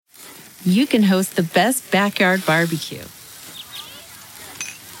you can host the best backyard barbecue.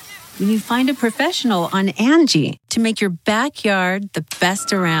 When you find a professional on Angie to make your backyard the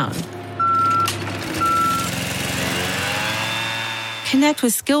best around. Connect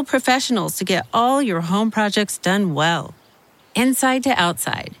with skilled professionals to get all your home projects done well. Inside to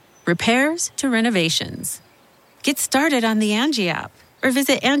outside, repairs to renovations. Get started on the Angie app or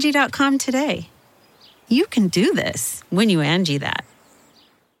visit Angie.com today. You can do this when you Angie that.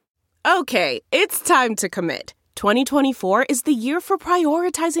 Okay, it's time to commit. 2024 is the year for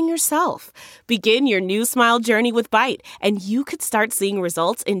prioritizing yourself. Begin your new smile journey with Byte, and you could start seeing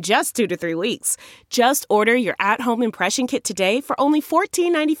results in just 2 to 3 weeks. Just order your at-home impression kit today for only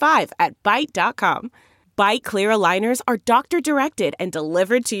 $14.95 at Byte.com. Byte Clear aligners are doctor-directed and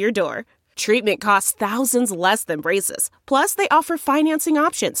delivered to your door. Treatment costs thousands less than braces. Plus, they offer financing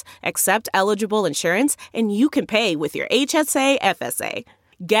options, accept eligible insurance, and you can pay with your HSA FSA.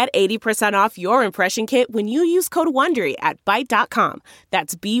 Get 80% off your impression kit when you use code WONDERY at Byte.com.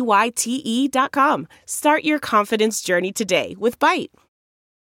 That's BYTE.com. Start your confidence journey today with Byte.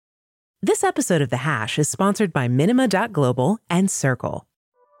 This episode of The Hash is sponsored by Minima.Global and Circle.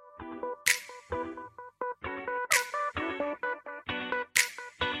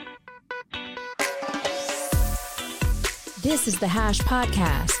 This is The Hash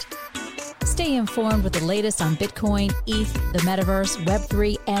Podcast. Stay informed with the latest on Bitcoin, ETH, the metaverse,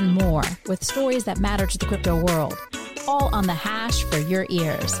 Web3, and more with stories that matter to the crypto world. All on The Hash for your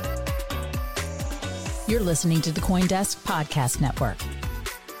ears. You're listening to the CoinDesk Podcast Network.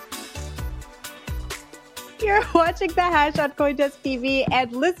 You're watching The Hash on CoinDesk TV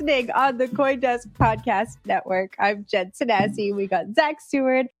and listening on the CoinDesk Podcast Network. I'm Jen Sanasi. We got Zach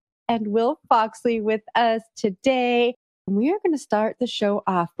Seward and Will Foxley with us today. We are going to start the show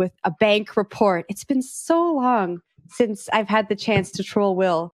off with a bank report. It's been so long since I've had the chance to troll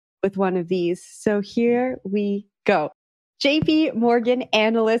Will with one of these. So here we go. JP Morgan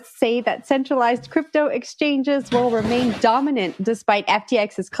analysts say that centralized crypto exchanges will remain dominant despite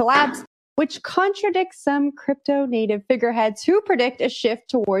FTX's collapse, which contradicts some crypto native figureheads who predict a shift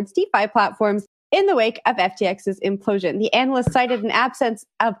towards DeFi platforms in the wake of FTX's implosion. The analyst cited an absence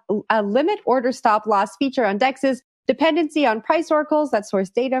of a limit order stop loss feature on DEXs, dependency on price oracles that source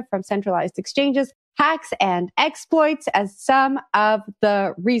data from centralized exchanges, hacks, and exploits as some of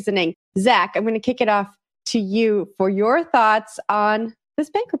the reasoning. Zach, I'm going to kick it off to you for your thoughts on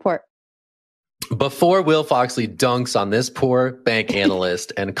this bank report. Before Will Foxley dunks on this poor bank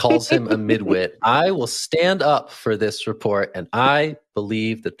analyst and calls him a midwit, I will stand up for this report, and I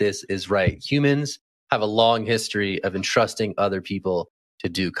believe that this is right. Humans have a long history of entrusting other people to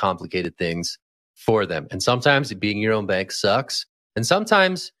do complicated things for them. And sometimes being your own bank sucks. And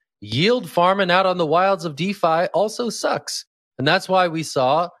sometimes yield farming out on the wilds of DeFi also sucks. And that's why we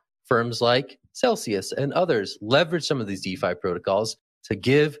saw firms like Celsius and others leverage some of these DeFi protocols to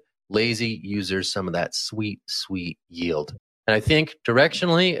give lazy users some of that sweet, sweet yield. And I think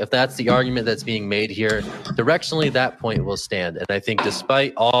directionally, if that's the argument that's being made here, directionally that point will stand. And I think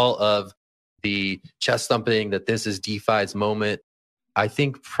despite all of the chest thumping that this is DeFi's moment, I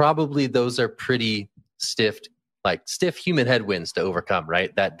think probably those are pretty stiff human headwinds to overcome,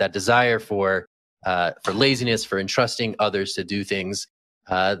 right? That desire for laziness, for entrusting others to do things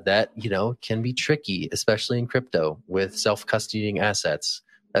that, can be tricky, especially in crypto with self-custodying assets.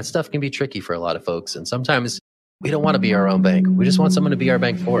 That stuff can be tricky for a lot of folks. And sometimes we don't want to be our own bank. We just want someone to be our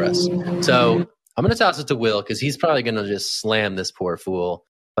bank for us. So I'm going to toss it to Will because he's probably going to just slam this poor fool.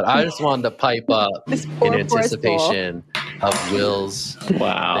 But I just wanted to pipe up in anticipation of Will's thing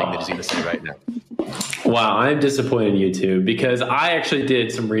that he's going to say right now. Wow, I'm disappointed in you two because I actually did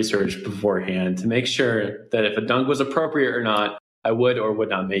some research beforehand to make sure that if a dunk was appropriate or not, I would or would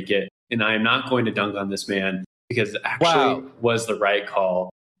not make it. And I am not going to dunk on this man because it actually was the right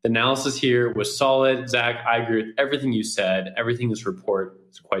call. The analysis here was solid. Zach, I agree with everything you said. Everything in this report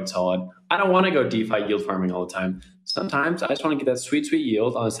is quite solid. I don't want to go DeFi yield farming all the time. Sometimes I just want to get that sweet, sweet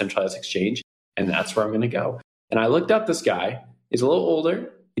yield on a centralized exchange, and that's where I'm going to go. And I looked up this guy. He's a little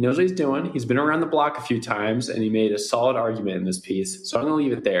older. He knows what he's doing. He's been around the block a few times, and he made a solid argument in this piece. So I'm going to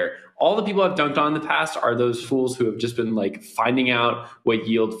leave it there. All the people I've dunked on in the past are those fools who have just been finding out what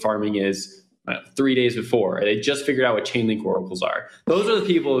yield farming is 3 days before. They just figured out what Chainlink oracles are. Those are the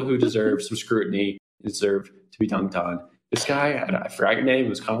people who deserve some scrutiny, deserve to be dunked on. This guy, I forgot your name, it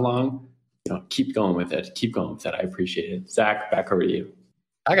was kind of long. Keep going with it. Keep going with it. I appreciate it. Zach, back over to you.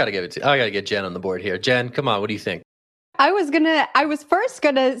 I got to get Jen on the board here. Jen, come on. What do you think? I was first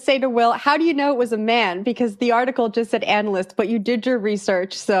gonna say to Will, how do you know it was a man? Because the article just said analyst, but you did your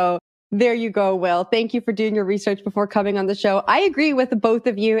research. So There you go, Will. Thank you for doing your research before coming on the show. I agree with both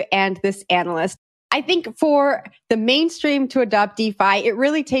of you and this analyst. I think for the mainstream to adopt DeFi, it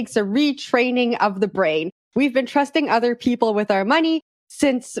really takes a retraining of the brain. We've been trusting other people with our money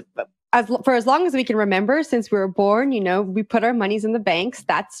for as long as we can remember, since we were born. We put our monies in the banks.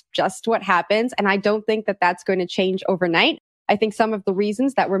 That's just what happens. And I don't think that that's going to change overnight. I think some of the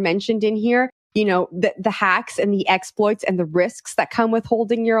reasons that were mentioned in here, the hacks and the exploits and the risks that come with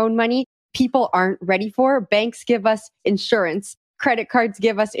holding your own money, people aren't ready for. Banks give us insurance. Credit cards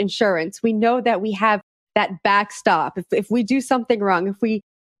give us insurance. We know that we have that backstop. If we do something wrong, if we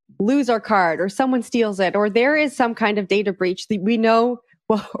lose our card or someone steals it, or there is some kind of data breach, we know,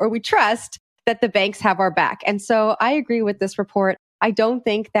 or we trust that the banks have our back. And so I agree with this report. I don't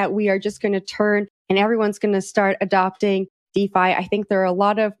think that we are just going to turn and everyone's going to start adopting DeFi. I think there are a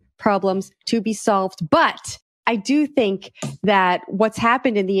lot of problems to be solved, but I do think that what's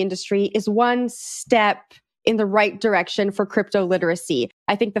happened in the industry is one step in the right direction for crypto literacy.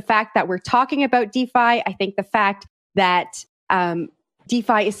 I think the fact that we're talking about DeFi, I think the fact that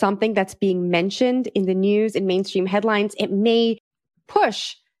DeFi is something that's being mentioned in the news and mainstream headlines, it may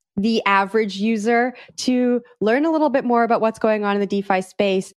push the average user to learn a little bit more about what's going on in the DeFi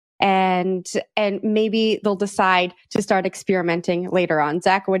space, and maybe they'll decide to start experimenting later on.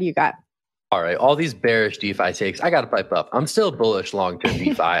 Zach, what do you got? All right, all these bearish DeFi takes, I got to pipe up. I'm still bullish long-term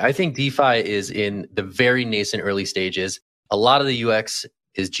DeFi. I think DeFi is in the very nascent early stages. A lot of the UX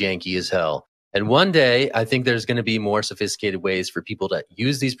is janky as hell. And one day, I think there's going to be more sophisticated ways for people to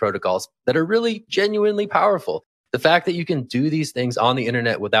use these protocols that are really genuinely powerful. The fact that you can do these things on the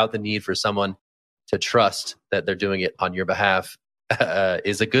internet without the need for someone to trust that they're doing it on your behalf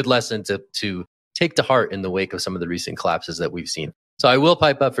is a good lesson to take to heart in the wake of some of the recent collapses that we've seen. So I will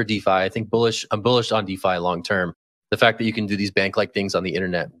pipe up for DeFi. I think I'm bullish on DeFi long term. The fact that you can do these bank-like things on the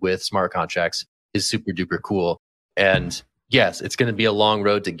internet with smart contracts is super duper cool. And yes, it's going to be a long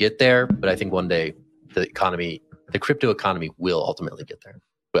road to get there, but I think one day the crypto economy will ultimately get there.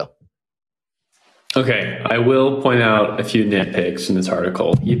 Will. Okay, I will point out a few nitpicks in this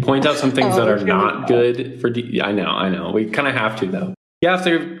article. You point out some things that are not good for I know. We kind of have to, though. You have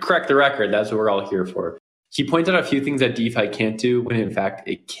to correct the record. That's what we're all here for. He pointed out a few things that DeFi can't do when in fact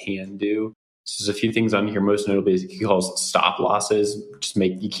it can do. So there's a few things on here, most notably he calls stop losses.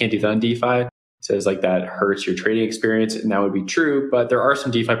 You can't do that on DeFi. He says like that hurts your trading experience, and that would be true, but there are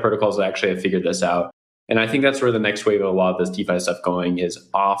some DeFi protocols that actually have figured this out. And I think that's where the next wave of a lot of this DeFi stuff going is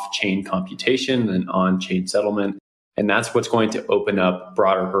off-chain computation and on-chain settlement. And that's what's going to open up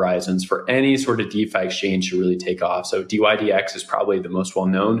broader horizons for any sort of DeFi exchange to really take off. So DYDX is probably the most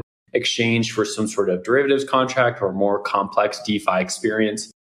well-known exchange for some sort of derivatives contract or more complex DeFi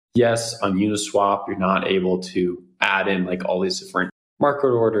experience. Yes, on Uniswap, you're not able to add in like all these different market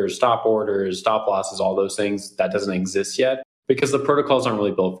orders, stop losses, all those things. That doesn't exist yet because the protocols aren't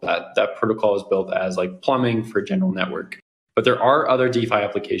really built for that. That protocol is built as like plumbing for a general network. But there are other DeFi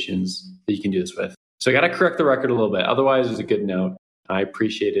applications that you can do this with. So I got to correct the record a little bit. Otherwise, it's a good note. I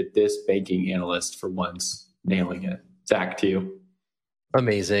appreciated this banking analyst for once nailing it. Zach, to you.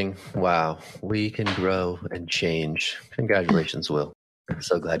 Amazing. Wow. We can grow and change. Congratulations, Will. I'm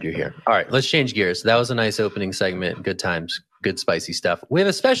so glad you're here. All right, let's change gears. That was a nice opening segment. Good times, good spicy stuff. We have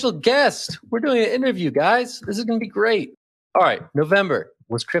a special guest. We're doing an interview, guys. This is going to be great. All right, November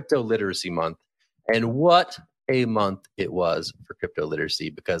was Crypto Literacy Month. And what a month it was for crypto literacy,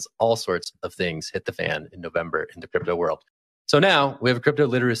 because all sorts of things hit the fan in November in the crypto world. So now we have a crypto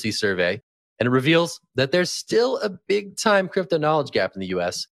literacy survey, and it reveals that there's still a big time crypto knowledge gap in the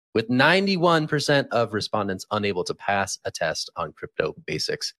US, with 91% of respondents unable to pass a test on crypto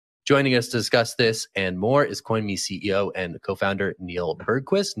basics. Joining us to discuss this and more is CoinMe CEO and co-founder Neil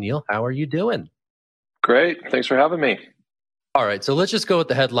Bergquist. Neil, how are you doing? Great. Thanks for having me. All right, so let's just go with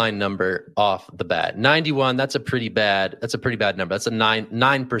the headline number off the bat. 91, that's a pretty bad number. That's a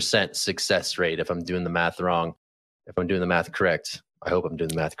 9% success rate if I'm doing the math wrong. If I'm doing the math correct. I hope I'm doing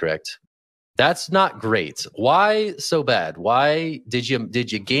the math correct. That's not great. Why so bad? Why did you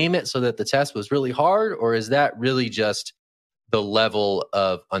game it so that the test was really hard, or is that really just the level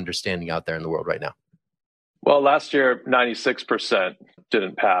of understanding out there in the world right now? Well, last year 96%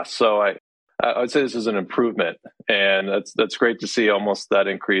 didn't pass. So I would say this is an improvement, and that's great to see almost that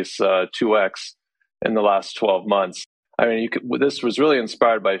increase 2x in the last 12 months. I mean, this was really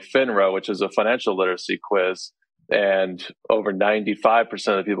inspired by FINRA, which is a financial literacy quiz, and over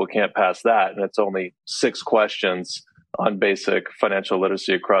 95% of people can't pass that, and it's only 6 questions on basic financial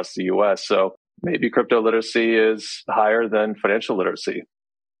literacy across the U.S. So maybe crypto literacy is higher than financial literacy.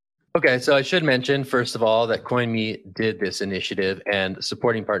 Okay, so I should mention, first of all, that CoinMe did this initiative, and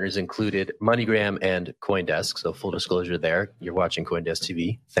supporting partners included MoneyGram and CoinDesk. So full disclosure there. You're watching CoinDesk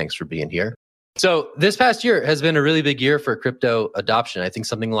TV. Thanks for being here. So this past year has been a really big year for crypto adoption. I think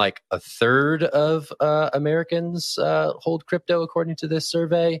something like a third of Americans hold crypto, according to this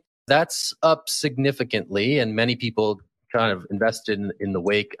survey. That's up significantly, and many people kind of invested in the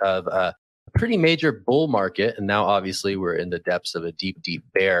wake of a pretty major bull market. And now, obviously, we're in the depths of a deep, deep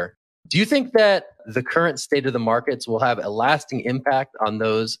bear. Do you think that the current state of the markets will have a lasting impact on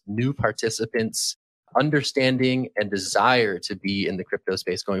those new participants' understanding and desire to be in the crypto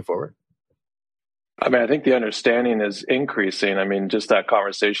space going forward? I mean, I think the understanding is increasing. I mean, just that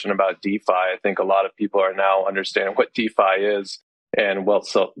conversation about DeFi, I think a lot of people are now understanding what DeFi is and what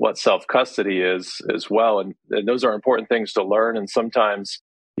self-custody is as well. And those are important things to learn. And sometimes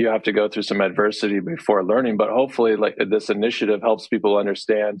you have to go through some adversity before learning. But hopefully, like this initiative helps people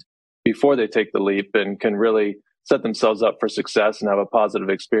understand before they take the leap and can really set themselves up for success and have a positive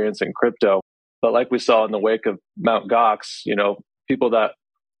experience in crypto. But like we saw in the wake of Mt. Gox, people that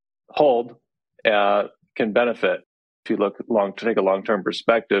hold can benefit if you take a long-term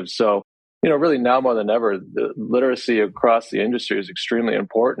perspective. So, really now more than ever, the literacy across the industry is extremely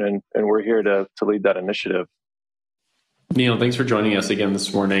important, and we're here to lead that initiative. Neil, thanks for joining us again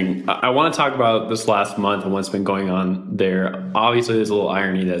this morning. I want to talk about this last month and what's been going on there. Obviously, there's a little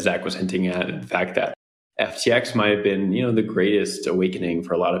irony that Zach was hinting at, the fact that FTX might have been, the greatest awakening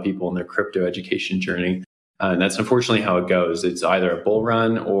for a lot of people in their crypto education journey. And that's unfortunately how it goes. It's either a bull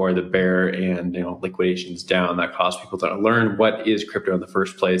run or the bear and liquidations down that cause people to learn what is crypto in the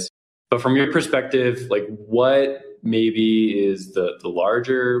first place. But from your perspective, what maybe is the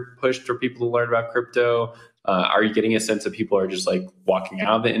larger push for people to learn about crypto? Are you getting a sense that people are just walking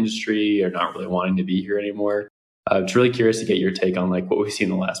out of the industry or not really wanting to be here anymore? It's really curious to get your take on what we've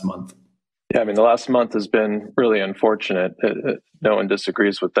seen in the last month. Yeah, I mean, the last month has been really unfortunate. No one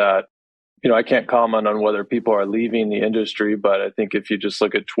disagrees with that. I can't comment on whether people are leaving the industry, but I think if you just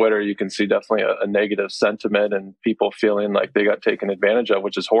look at Twitter, you can see definitely a negative sentiment and people feeling like they got taken advantage of,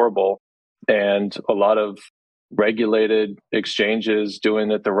 which is horrible. And a lot of regulated exchanges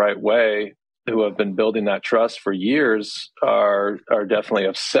doing it the right way, who have been building that trust for years, are definitely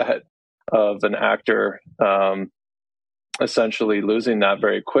upset of an actor essentially losing that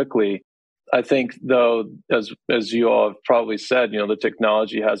very quickly. I think, though, as you all have probably said, the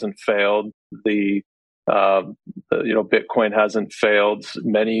technology hasn't failed. The Bitcoin hasn't failed.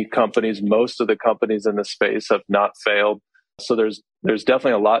 Many companies, most of the companies in the space have not failed. So there's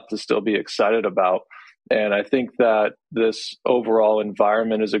definitely a lot to still be excited about. And I think that this overall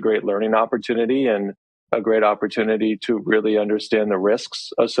environment is a great learning opportunity and a great opportunity to really understand the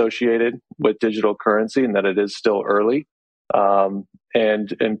risks associated with digital currency and that it is still early.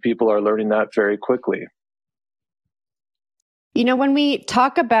 And people are learning that very quickly. When we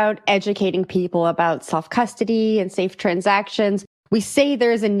talk about educating people about self-custody and safe transactions, we say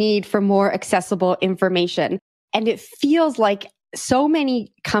there's a need for more accessible information. And it feels like so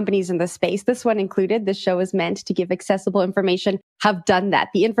many companies in the space, this one included, this show is meant to give accessible information, have done that.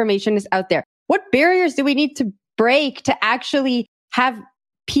 The information is out there. What barriers do we need to break to actually have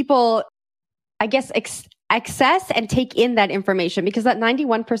people, access and take in that information? Because that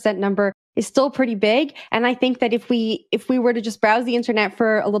 91% number is still pretty big. And I think that if we were to just browse the internet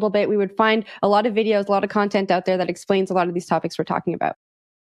for a little bit, we would find a lot of videos, a lot of content out there that explains a lot of these topics we're talking about.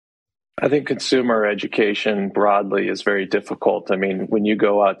 I think consumer education broadly is very difficult. I mean, when you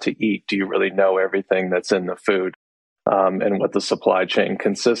go out to eat, do you really know everything that's in the food and what the supply chain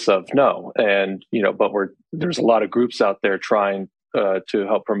consists of? No. And, but there's a lot of groups out there trying to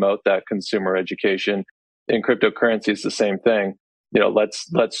help promote that consumer education. In cryptocurrency, it's the same thing.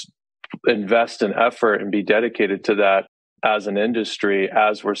 Let's invest in effort and be dedicated to that as an industry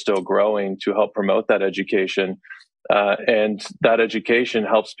as we're still growing to help promote that education. And that education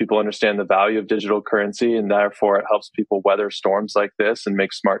helps people understand the value of digital currency, and therefore it helps people weather storms like this and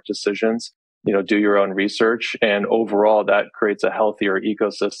make smart decisions. Do your own research, and overall that creates a healthier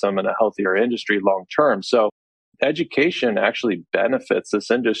ecosystem and a healthier industry long term. So education actually benefits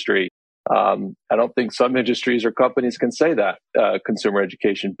this industry. I don't think some industries or companies can say that consumer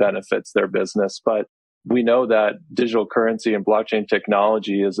education benefits their business, but we know that digital currency and blockchain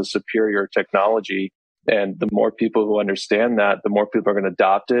technology is a superior technology. And the more people who understand that, the more people are going to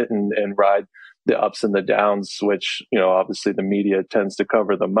adopt it and ride the ups and the downs, which, obviously the media tends to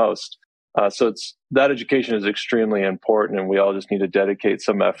cover the most. So that education is extremely important, and we all just need to dedicate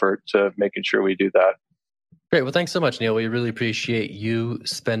some effort to making sure we do that. Great. Well, thanks so much, Neil. We really appreciate you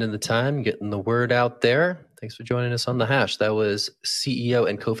spending the time getting the word out there. Thanks for joining us on The Hash. That was CEO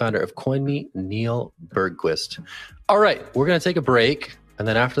and co-founder of CoinMe, Neil Bergquist. All right, we're going to take a break. And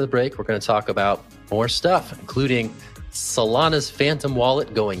then after the break, we're going to talk about more stuff, including Solana's Phantom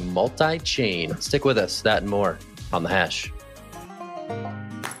wallet going multi-chain. Stick with us, that and more on The Hash.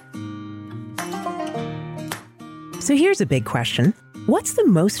 So here's a big question. What's the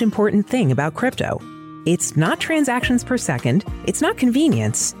most important thing about crypto? It's not transactions per second, it's not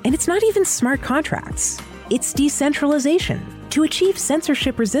convenience, and it's not even smart contracts. It's decentralization to achieve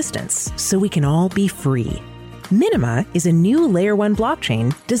censorship resistance so we can all be free. Minima is a new Layer 1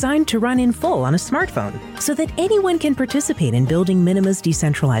 blockchain designed to run in full on a smartphone so that anyone can participate in building Minima's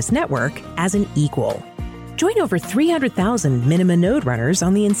decentralized network as an equal. Join over 300,000 Minima node runners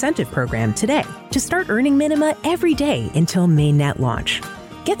on the incentive program today to start earning Minima every day until mainnet launch.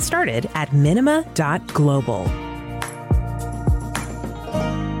 Get started at minima.global.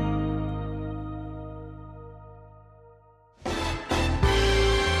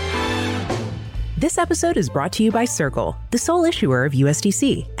 This episode is brought to you by Circle, the sole issuer of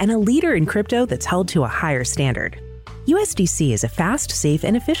USDC and a leader in crypto that's held to a higher standard. USDC is a fast, safe,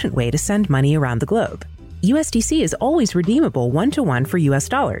 and efficient way to send money around the globe. USDC is always redeemable one-to-one for US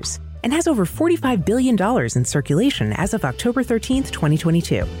dollars and has over $45 billion in circulation as of October 13th,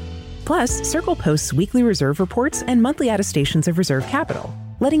 2022. Plus, Circle posts weekly reserve reports and monthly attestations of reserve capital,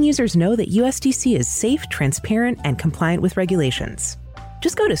 letting users know that USDC is safe, transparent, and compliant with regulations.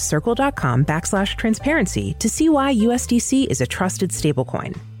 Just go to circle.com/transparency to see why USDC is a trusted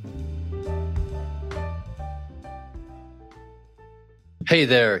stablecoin. Hey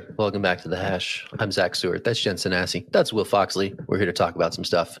there. Welcome back to The Hash. I'm Zach Stewart. That's Jen Sanasi. That's Will Foxley. We're here to talk about some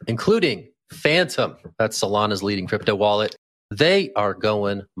stuff, including Phantom. That's Solana's leading crypto wallet. They are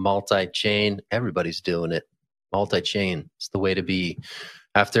going multi-chain. Everybody's doing it. Multi-chain is the way to be.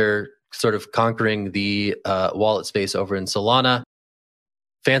 After sort of conquering the wallet space over in Solana,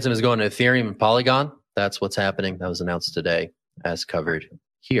 Phantom is going to Ethereum and Polygon. That's what's happening. That was announced today, as covered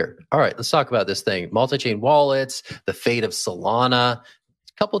here. All right, let's talk about this thing. Multi-chain wallets, the fate of Solana. A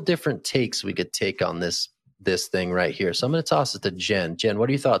couple different takes we could take on this thing right here. So I'm going to toss it to Jen. Jen, what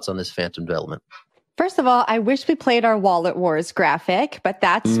are your thoughts on this Phantom development? First of all, I wish we played our Wallet Wars graphic, but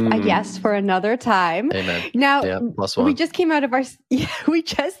that's a yes for another time. Amen. Now, +1. we just came out of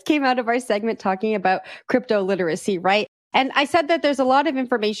our segment talking about crypto literacy, right? And I said that there's a lot of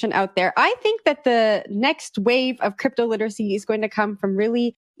information out there. I think that the next wave of crypto literacy is going to come from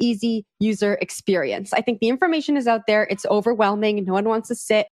really easy user experience. I think the information is out there. It's overwhelming. No one wants to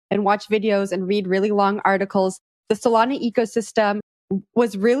sit and watch videos and read really long articles. The Solana ecosystem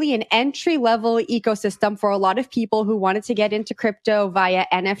was really an entry-level ecosystem for a lot of people who wanted to get into crypto via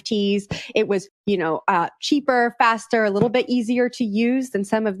NFTs. It was, cheaper, faster, a little bit easier to use than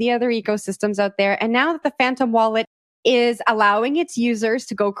some of the other ecosystems out there. And now that the Phantom wallet is allowing its users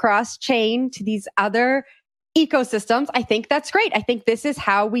to go cross-chain to these other ecosystems, I think that's great. I think this is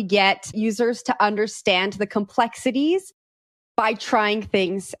how we get users to understand the complexities by trying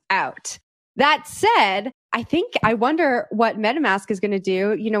things out. That said, I wonder what MetaMask is going to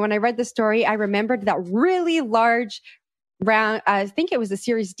do. When I read the story, I remembered that really large round, I think it was the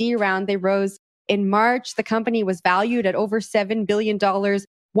Series D round they rose in March. The company was valued at over $7 billion.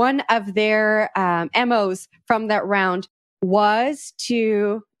 One of their MOs from that round was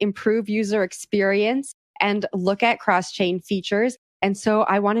to improve user experience and look at cross-chain features. And so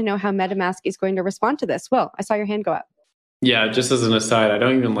I want to know how MetaMask is going to respond to this. Will, I saw your hand go up. Yeah, just as an aside, I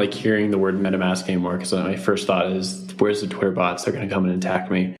don't even like hearing the word MetaMask anymore because my first thought is, where's the Twitter bots? They're going to come and attack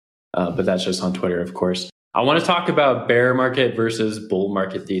me. But that's just on Twitter, of course. I want to talk about bear market versus bull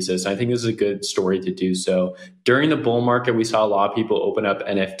market thesis. I think this is a good story to do so. During the bull market, we saw a lot of people open up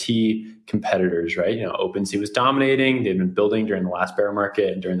NFT competitors, right? OpenSea was dominating. They've been building during the last bear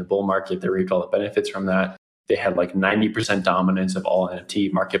market. And during the bull market, they reaped all the benefits from that. They had like 90% dominance of all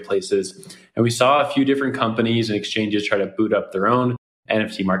NFT marketplaces. And we saw a few different companies and exchanges try to boot up their own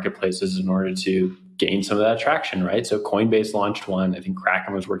NFT marketplaces in order to gain some of that traction, right? So Coinbase launched one. I think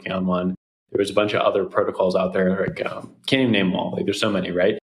Kraken was working on one. There was a bunch of other protocols out there. Can't even name them all. There's so many,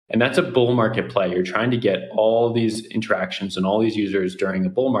 right? And that's a bull market play. You're trying to get all these interactions and all these users during a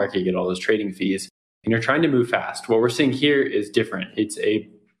bull market, get all those trading fees, and you're trying to move fast. What we're seeing here is different. It's a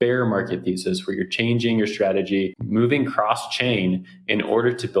bear market thesis where you're changing your strategy, moving cross-chain in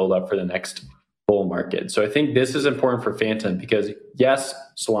order to build up for the next bull market. So I think this is important for Phantom because yes,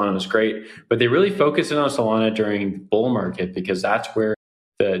 Solana was great, but they really focused in on Solana during the bull market because that's where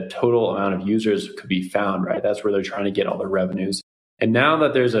the total amount of users could be found, right? That's where they're trying to get all their revenues. And now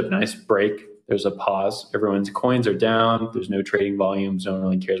that there's a nice break, there's a pause, everyone's coins are down, there's no trading volumes, no one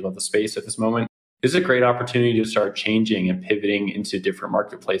really cares about the space at this moment. This is a great opportunity to start changing and pivoting into different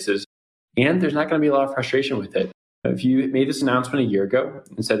marketplaces. And there's not going to be a lot of frustration with it. If you made this announcement a year ago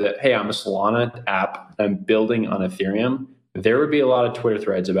and said that, hey, I'm a Solana app, I'm building on Ethereum, there would be a lot of Twitter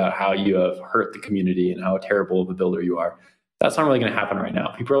threads about how you have hurt the community and how terrible of a builder you are. That's not really going to happen right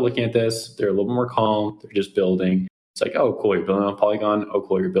now. People are looking at this. They're a little bit more calm. They're just building. It's like, oh, cool, you're building on Polygon. Oh,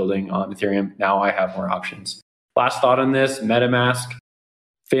 cool, you're building on Ethereum. Now I have more options. Last thought on this, MetaMask,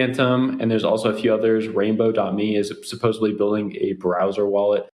 Phantom, and there's also a few others. Rainbow.me is supposedly building a browser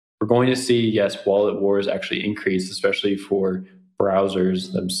wallet. We're going to see, yes, wallet wars actually increase, especially for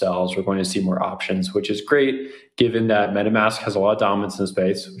browsers themselves. We're going to see more options, which is great, given that MetaMask has a lot of dominance in the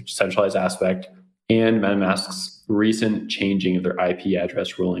space, which is a centralized aspect, and MetaMask's recent changing of their IP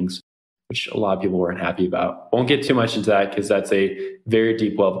address rulings, which a lot of people weren't happy about. Won't get too much into that because that's a very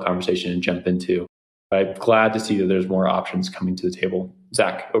deep well of conversation to jump into. But I'm glad to see that there's more options coming to the table.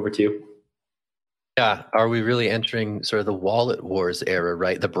 Zach, over to you. Yeah, are we really entering sort of the wallet wars era,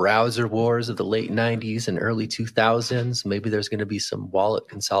 right? The browser wars of the late 90s and early 2000s. Maybe there's going to be some wallet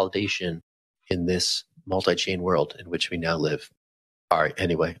consolidation in this multi-chain world in which we now live. All right,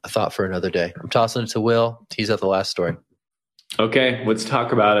 anyway, a thought for another day. I'm tossing it to Will. He's at the last story. Okay, let's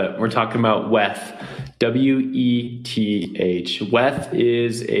talk about it. We're talking about WETH, W-E-T-H. WETH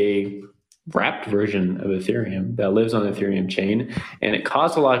is a wrapped version of Ethereum that lives on the Ethereum chain, and it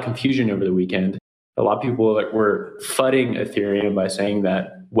caused a lot of confusion over the weekend. A lot of people were fudding Ethereum by saying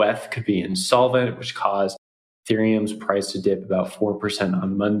that WETH could be insolvent, which caused Ethereum's price to dip about 4%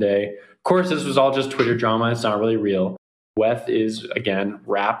 on Monday. Of course, this was all just Twitter drama. It's not really real. WETH is, again,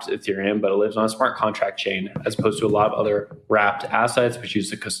 wrapped Ethereum, but it lives on a smart contract chain as opposed to a lot of other wrapped assets, which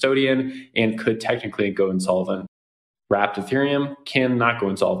use a custodian and could technically go insolvent. Wrapped Ethereum cannot go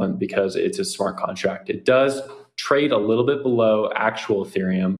insolvent because it's a smart contract. It does trade a little bit below actual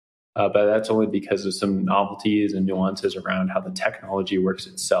Ethereum, but that's only because of some novelties and nuances around how the technology works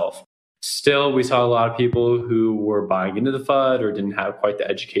itself. Still, we saw a lot of people who were buying into the FUD or didn't have quite the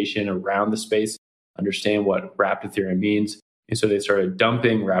education around the space, understand what wrapped Ethereum means. And so they started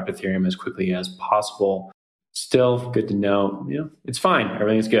dumping wrapped Ethereum as quickly as possible. Still good to know, it's fine.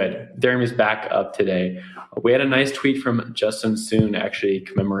 Everything's good. Ethereum is back up today. We had a nice tweet from Justin Soon actually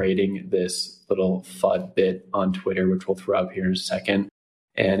commemorating this little FUD bit on Twitter, which we'll throw up here in a second.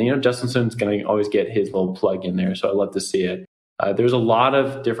 And, Justin Soon's going to always get his little plug in there. So I love to see it. There's a lot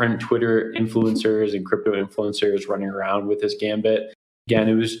of different Twitter influencers and crypto influencers running around with this gambit. Again,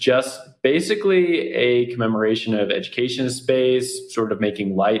 it was just basically a commemoration of education space, sort of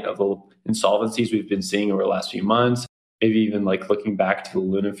making light of the insolvencies we've been seeing over the last few months, maybe even like looking back to the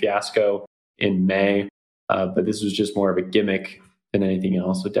Luna fiasco in May. But this was just more of a gimmick than anything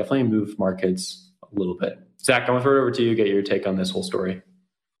else. So definitely moved markets a little bit. Zach, I'm going to throw it over to you, get your take on this whole story.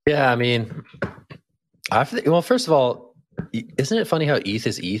 Yeah, I mean, well, first of all, isn't it funny how ETH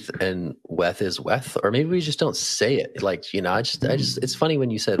is ETH and WETH is WETH? Or maybe we just don't say it. Like, I just, it's funny when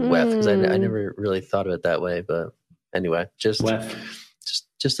you said WETH because I never really thought of it that way. But anyway, just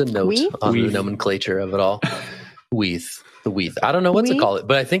a note on the nomenclature of it all. WETH, the WETH. I don't know what to call it,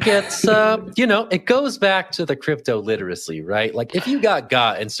 but I think it's, it goes back to the crypto literacy, right? Like if you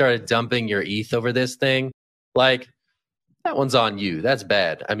got and started dumping your ETH over this thing, like, that one's on you. That's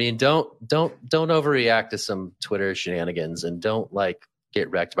bad. I mean, don't overreact to some Twitter shenanigans and don't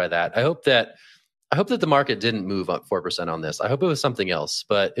get wrecked by that. I hope that the market didn't move up 4% on this. I hope it was something else.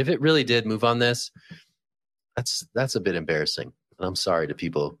 But if it really did move on this, that's a bit embarrassing. And I'm sorry to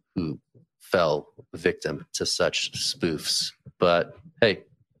people who fell victim to such spoofs. But hey,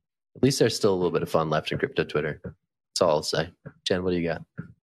 at least there's still a little bit of fun left in crypto Twitter. That's all I'll say. Jen, what do you got?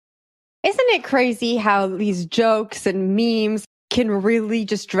 Isn't it crazy how these jokes and memes can really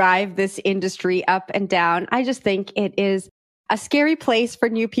just drive this industry up and down? I just think it is a scary place for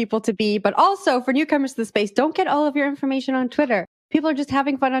new people to be, but also for newcomers to the space. Don't get all of your information on Twitter. People are just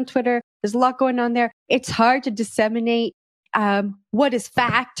having fun on Twitter. There's a lot going on there. It's hard to disseminate what is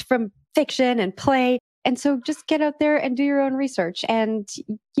fact from fiction and play. And so just get out there and do your own research. And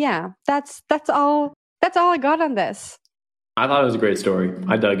yeah, that's all I got on this. I thought it was a great story.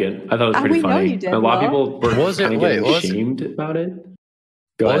 I dug it. I thought it was pretty funny. You did, a lot of people were getting ashamed about it.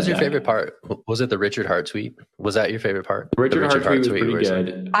 What was your favorite part? Was it the Richard Hart tweet? Was that your favorite part? The Richard Hart tweet was pretty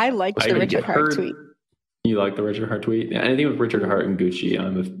good. I liked the Richard Hart tweet. You like the Richard Hart tweet? Anything with Richard Hart and Gucci,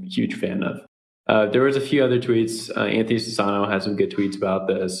 I'm a huge fan of. There was a few other tweets. Anthony Sassano had some good tweets about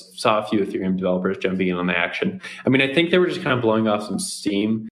this. Saw a few Ethereum developers jumping in on the action. I mean, I think they were just kind of blowing off some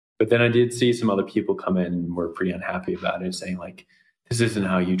steam. But then I did see some other people come in and were pretty unhappy about it, saying like, this isn't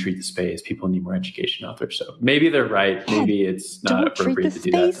how you treat the space. People need more education out there. So maybe they're right. Maybe it's not appropriate to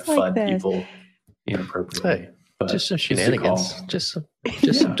do that to FUD people. inappropriately. Hey, just some shenanigans. Just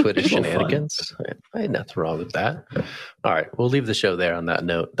some Twitter shenanigans. I had nothing wrong with that. All right, we'll leave the show there on that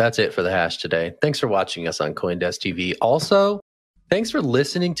note. That's it for the Hash today. Thanks for watching us on CoinDesk TV. Also, thanks for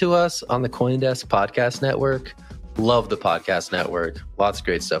listening to us on the CoinDesk Podcast Network. Love the podcast network. Lots of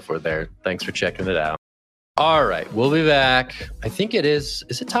great stuff over there. Thanks for checking it out. All right, we'll be back. I think it is.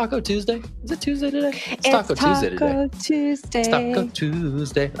 Is it Taco Tuesday? Is it Tuesday today? It's Taco Tuesday today. It's Taco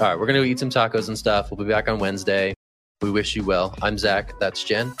Tuesday. All right, we're going to eat some tacos and stuff. We'll be back on Wednesday. We wish you well. I'm Zach. That's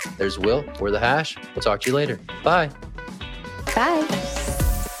Jen. There's Will. We're the Hash. We'll talk to you later. Bye. Bye.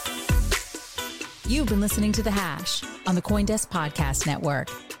 You've been listening to The Hash on the CoinDesk Podcast Network.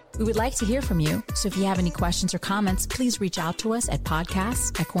 We would like to hear from you, so if you have any questions or comments, please reach out to us at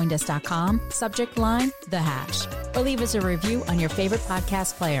podcasts@coindesk.com, subject line, The Hash, or leave us a review on your favorite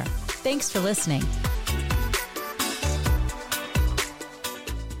podcast player. Thanks for listening.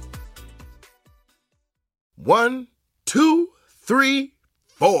 1, 2, 3,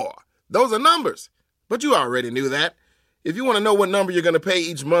 4. Those are numbers, but you already knew that. If you want to know what number you're going to pay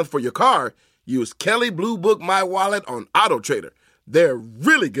each month for your car, use Kelly Blue Book My Wallet on AutoTrader. They're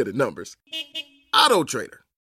really good at numbers. AutoTrader.